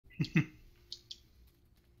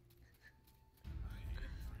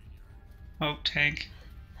Oh, tank.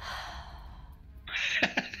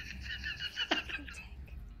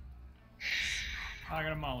 I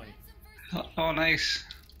got a molly. Oh, nice.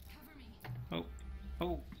 Oh,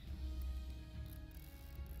 oh.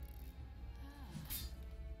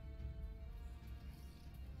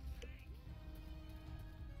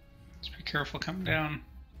 Just be careful coming down.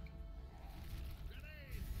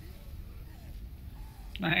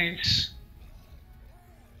 Nice.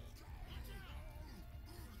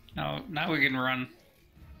 Now we can run.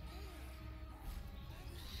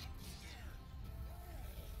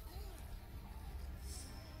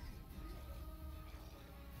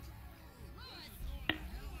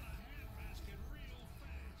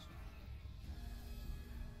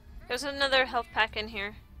 There's another health pack in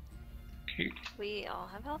here. Okay. We all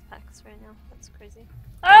have health packs right now. That's crazy.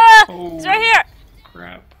 Ah! Oh, It's right here!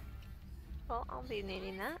 crap. Well, I'll be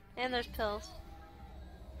needing that. And there's pills.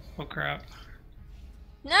 Oh, crap.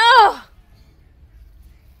 No!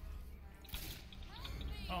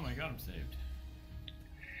 Oh my god, I'm saved.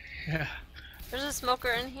 Yeah. There's a smoker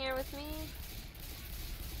in here with me.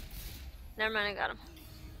 Never mind, I got him.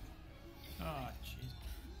 Oh, jeez.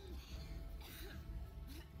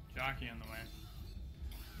 Jockey on the way.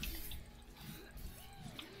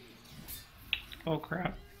 Oh,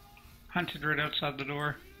 crap. Hunted right outside the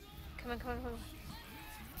door. Come on, come on, come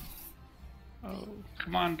on. Oh,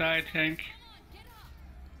 come on, die, tank.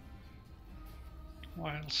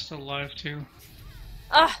 Wild's still alive, too.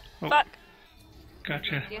 Ah! Oh. Fuck!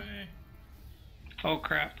 Gotcha. You. Oh,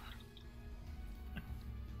 crap.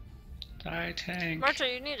 Die, tank. Marshall,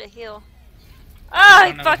 you need a heal. Ah! Oh,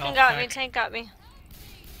 He another fucking health got me. pack. Tank got me.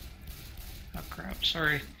 Oh, crap.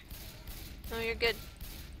 Sorry. No, you're good.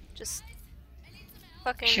 Just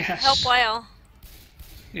fucking Yes. help while.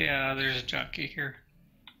 Yeah, there's a jockey here.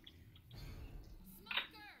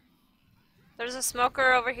 There's a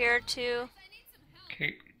smoker over here too.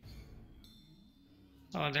 Okay.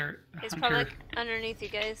 Oh, there. He's Hunter. probably underneath you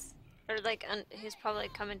guys. Or like, he's probably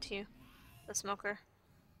coming to you. The smoker.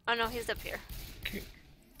 Oh no, he's up here. Okay.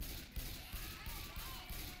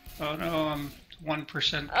 Oh no, I'm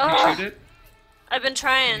 1%. Can Oh. you shoot it? I've been Can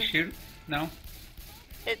trying. you shoot it? No?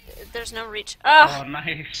 There's no reach. Oh! Oh,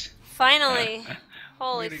 nice. Finally!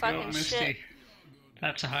 Holy Way to go, fucking Misty. shit.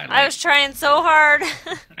 That's a highlight. I was trying so hard.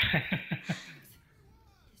 I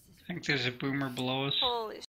think there's a boomer below us. Holy